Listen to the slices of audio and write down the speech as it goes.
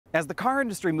As the car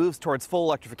industry moves towards full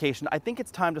electrification, I think it's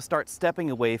time to start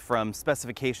stepping away from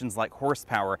specifications like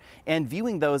horsepower and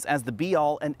viewing those as the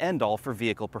be-all and end-all for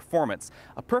vehicle performance.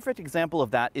 A perfect example of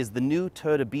that is the new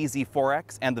Toyota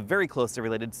BZ4X and the very closely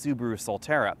related Subaru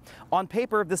Solterra. On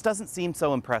paper, this doesn't seem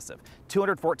so impressive.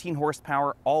 214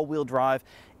 horsepower, all-wheel drive.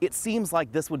 It seems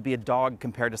like this would be a dog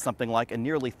compared to something like a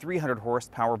nearly 300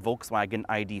 horsepower Volkswagen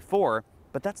ID4,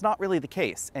 but that's not really the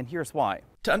case, and here's why.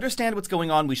 To understand what's going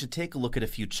on, we should take a look at a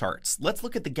few charts. Let's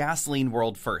look at the gasoline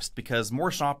world first, because more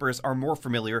shoppers are more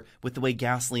familiar with the way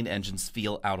gasoline engines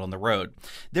feel out on the road.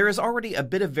 There is already a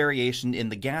bit of variation in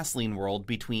the gasoline world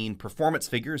between performance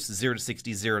figures, 0 to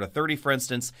 60, 0 to 30 for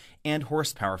instance, and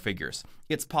horsepower figures.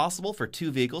 It's possible for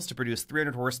two vehicles to produce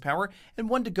 300 horsepower and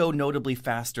one to go notably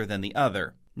faster than the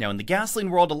other. Now in the gasoline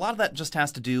world, a lot of that just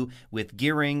has to do with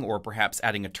gearing or perhaps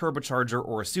adding a turbocharger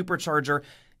or a supercharger.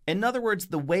 In other words,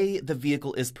 the way the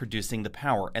vehicle is producing the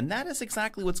power, and that is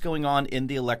exactly what's going on in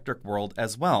the electric world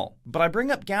as well. But I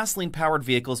bring up gasoline-powered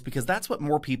vehicles because that's what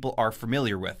more people are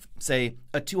familiar with, say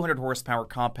a 200 horsepower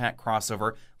compact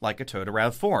crossover like a Toyota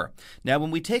RAV4. Now,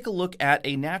 when we take a look at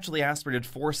a naturally aspirated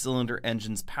four-cylinder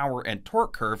engine's power and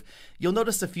torque curve, you'll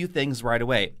notice a few things right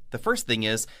away. The first thing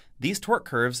is, these torque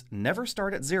curves never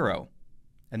start at zero.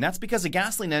 And that's because a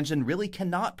gasoline engine really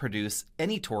cannot produce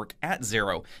any torque at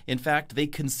zero. In fact, they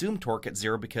consume torque at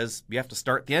zero because you have to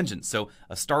start the engine. So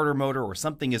a starter motor or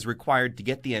something is required to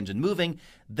get the engine moving.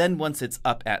 Then once it's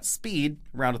up at speed,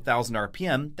 around 1,000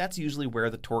 RPM, that's usually where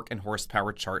the torque and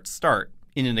horsepower charts start.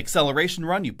 In an acceleration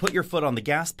run, you put your foot on the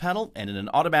gas pedal, and in an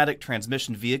automatic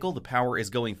transmission vehicle, the power is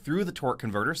going through the torque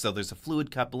converter, so there's a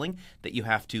fluid coupling that you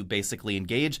have to basically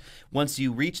engage. Once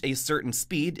you reach a certain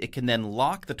speed, it can then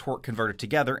lock the torque converter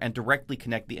together and directly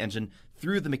connect the engine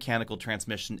through the mechanical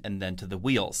transmission and then to the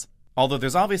wheels. Although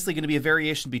there's obviously going to be a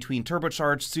variation between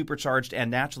turbocharged, supercharged, and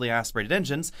naturally aspirated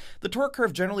engines, the torque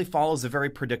curve generally follows a very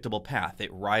predictable path.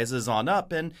 It rises on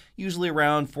up, and usually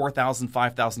around 4,000,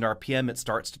 5,000 RPM it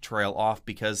starts to trail off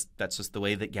because that's just the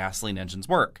way that gasoline engines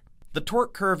work. The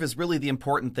torque curve is really the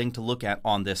important thing to look at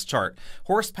on this chart.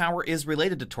 Horsepower is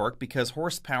related to torque because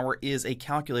horsepower is a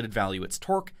calculated value. It's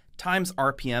torque times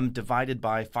RPM divided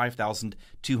by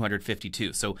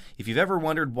 5,252. So if you've ever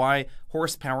wondered why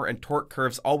horsepower and torque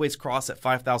curves always cross at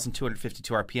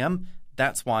 5,252 RPM,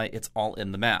 that's why it's all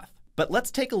in the math. But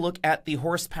let's take a look at the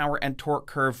horsepower and torque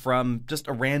curve from just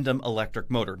a random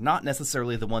electric motor, not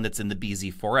necessarily the one that's in the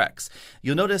BZ4X.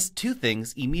 You'll notice two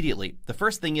things immediately. The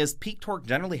first thing is peak torque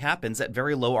generally happens at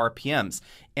very low RPMs,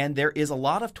 and there is a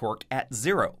lot of torque at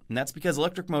zero, and that's because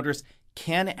electric motors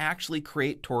can actually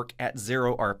create torque at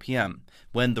 0 RPM.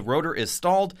 When the rotor is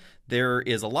stalled, there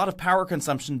is a lot of power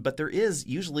consumption, but there is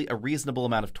usually a reasonable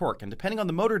amount of torque. And depending on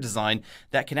the motor design,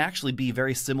 that can actually be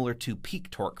very similar to peak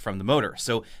torque from the motor.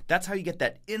 So that's how you get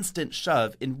that instant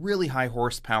shove in really high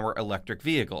horsepower electric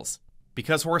vehicles.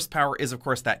 Because horsepower is, of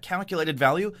course, that calculated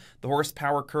value, the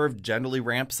horsepower curve generally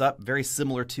ramps up very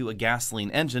similar to a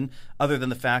gasoline engine, other than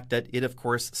the fact that it, of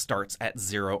course, starts at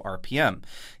 0 RPM.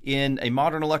 In a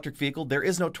modern electric vehicle, there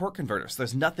is no torque converter, so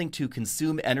there's nothing to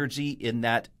consume energy in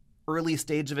that early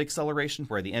stage of acceleration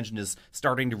where the engine is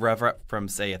starting to rev up from,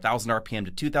 say, 1,000 RPM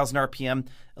to 2,000 RPM.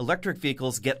 Electric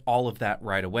vehicles get all of that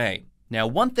right away. Now,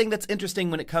 one thing that's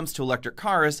interesting when it comes to electric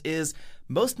cars is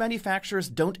most manufacturers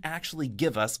don't actually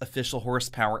give us official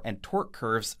horsepower and torque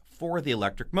curves for the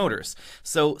electric motors.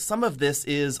 So some of this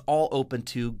is all open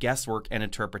to guesswork and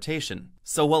interpretation.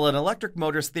 So while an electric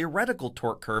motor's theoretical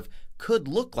torque curve could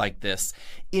look like this,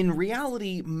 in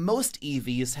reality, most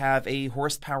EVs have a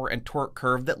horsepower and torque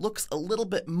curve that looks a little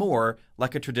bit more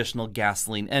like a traditional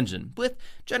gasoline engine, with,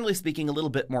 generally speaking, a little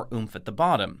bit more oomph at the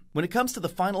bottom. When it comes to the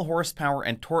final horsepower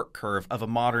and torque curve of a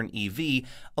modern EV,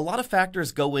 a lot of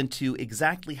factors go into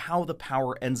exactly how the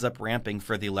power ends up ramping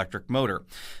for the electric motor.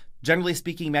 Generally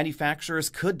speaking, manufacturers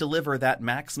could deliver that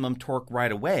maximum torque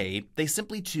right away. They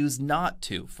simply choose not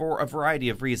to for a variety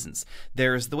of reasons.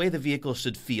 There's the way the vehicle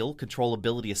should feel,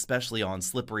 controllability especially on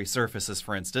slippery surfaces,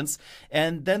 for instance,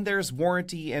 and then there's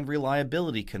warranty and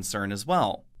reliability concern as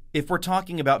well. If we're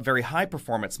talking about very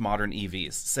high-performance modern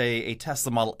EVs, say a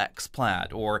Tesla Model X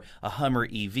Plaid or a Hummer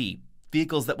EV,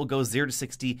 vehicles that will go 0 to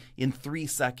 60 in 3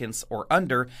 seconds or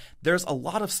under, there's a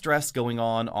lot of stress going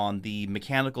on the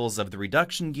mechanicals of the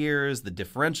reduction gears, the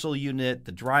differential unit,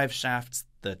 the drive shafts,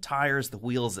 the tires, the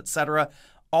wheels, etc.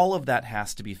 All of that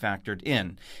has to be factored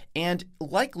in. And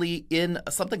likely in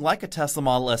something like a Tesla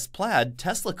Model S Plaid,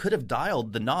 Tesla could have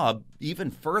dialed the knob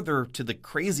even further to the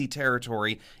crazy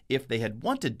territory if they had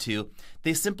wanted to.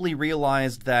 They simply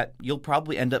realized that you'll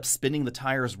probably end up spinning the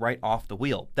tires right off the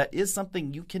wheel. That is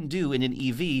something you can do in an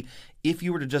EV if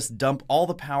you were to just dump all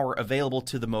the power available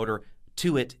to the motor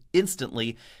to it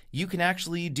instantly. You can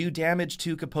actually do damage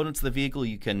to components of the vehicle.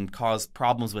 You can cause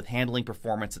problems with handling,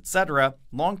 performance, etc.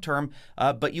 long term,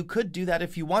 but you could do that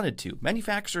if you wanted to.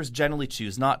 Manufacturers generally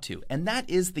choose not to, and that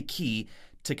is the key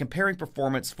to comparing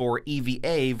performance for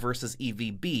EVA versus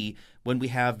EVB when we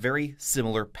have very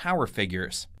similar power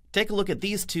figures. Take a look at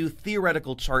these two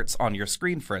theoretical charts on your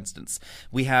screen, for instance.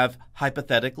 We have,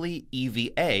 hypothetically,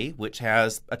 EVA, which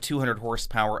has a 200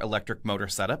 horsepower electric motor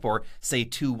setup, or say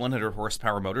two 100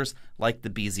 horsepower motors like the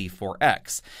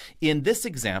BZ4X. In this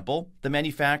example, the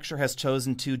manufacturer has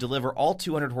chosen to deliver all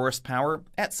 200 horsepower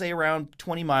at, say, around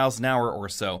 20 miles an hour or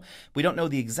so. We don't know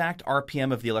the exact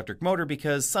RPM of the electric motor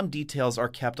because some details are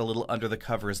kept a little under the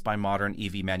covers by modern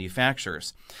EV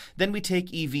manufacturers. Then we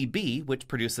take EVB, which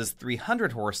produces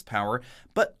 300 horsepower,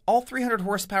 but all 300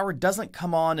 horsepower doesn't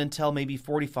come on until maybe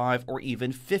 45 or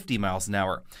even 50 miles an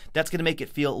hour. That's going to make it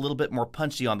feel a little bit more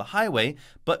punchy on the highway,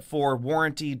 but for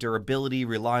warranty, durability,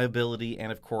 reliability,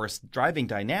 and of course driving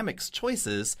dynamics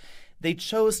choices, they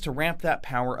chose to ramp that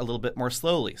power a little bit more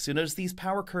slowly. So notice these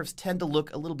power curves tend to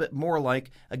look a little bit more like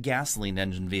a gasoline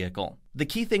engine vehicle. The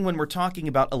key thing when we're talking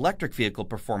about electric vehicle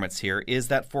performance here is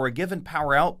that for a given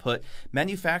power output,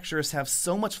 manufacturers have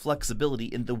so much flexibility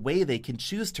in the way they can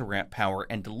choose to ramp power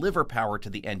and deliver power to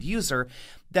the end user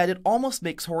that it almost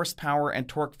makes horsepower and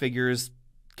torque figures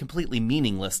completely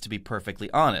meaningless, to be perfectly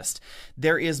honest.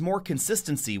 There is more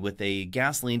consistency with a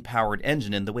gasoline-powered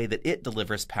engine in the way that it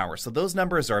delivers power, so those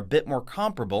numbers are a bit more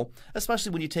comparable,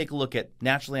 especially when you take a look at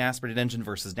naturally aspirated engine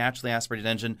versus naturally aspirated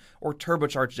engine, or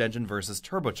turbocharged engine versus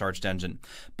turbocharged engine.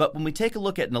 But when we take a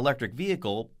look at an electric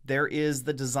vehicle, there is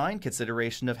the design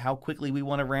consideration of how quickly we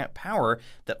want to ramp power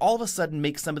that all of a sudden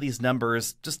makes some of these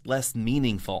numbers just less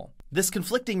meaningful. This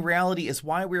conflicting reality is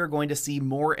why we are going to see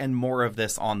more and more of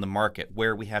this on the market,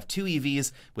 where we have two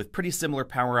EVs with pretty similar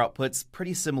power outputs,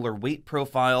 pretty similar weight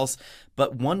profiles,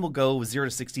 but one will go 0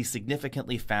 to 60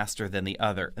 significantly faster than the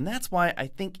other. And that's why I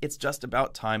think it's just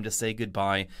about time to say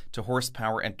goodbye to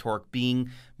horsepower and torque being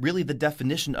really the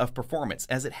definition of performance,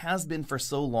 as it has been for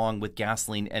so long with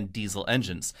gasoline and diesel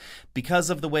engines. Because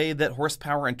of the way that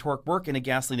horsepower and torque work in a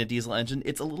gasoline and diesel engine,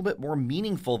 it's a little bit more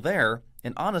meaningful there,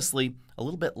 and honestly, a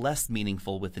little bit less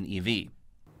meaningful with an EV.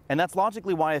 And that's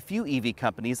logically why a few EV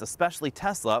companies, especially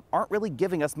Tesla, aren't really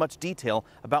giving us much detail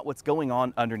about what's going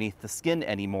on underneath the skin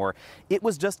anymore. It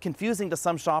was just confusing to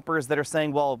some shoppers that are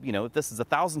saying, well, you know, if this is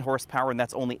 1,000 horsepower and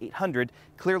that's only 800,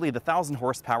 clearly the 1,000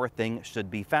 horsepower thing should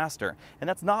be faster. And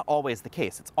that's not always the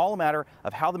case. It's all a matter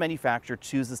of how the manufacturer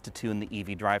chooses to tune the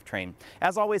EV drivetrain.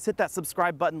 As always, hit that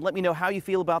subscribe button. Let me know how you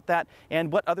feel about that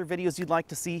and what other videos you'd like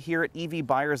to see here at EV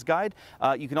Buyer's Guide.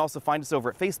 You can also find us over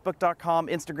at Facebook.com,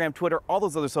 Instagram, Twitter, all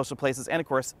those other social places, and of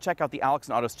course, check out the Alex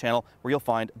and Autos channel where you'll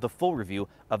find the full review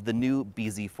of the new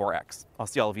BZ4X. I'll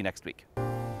see all of you next week.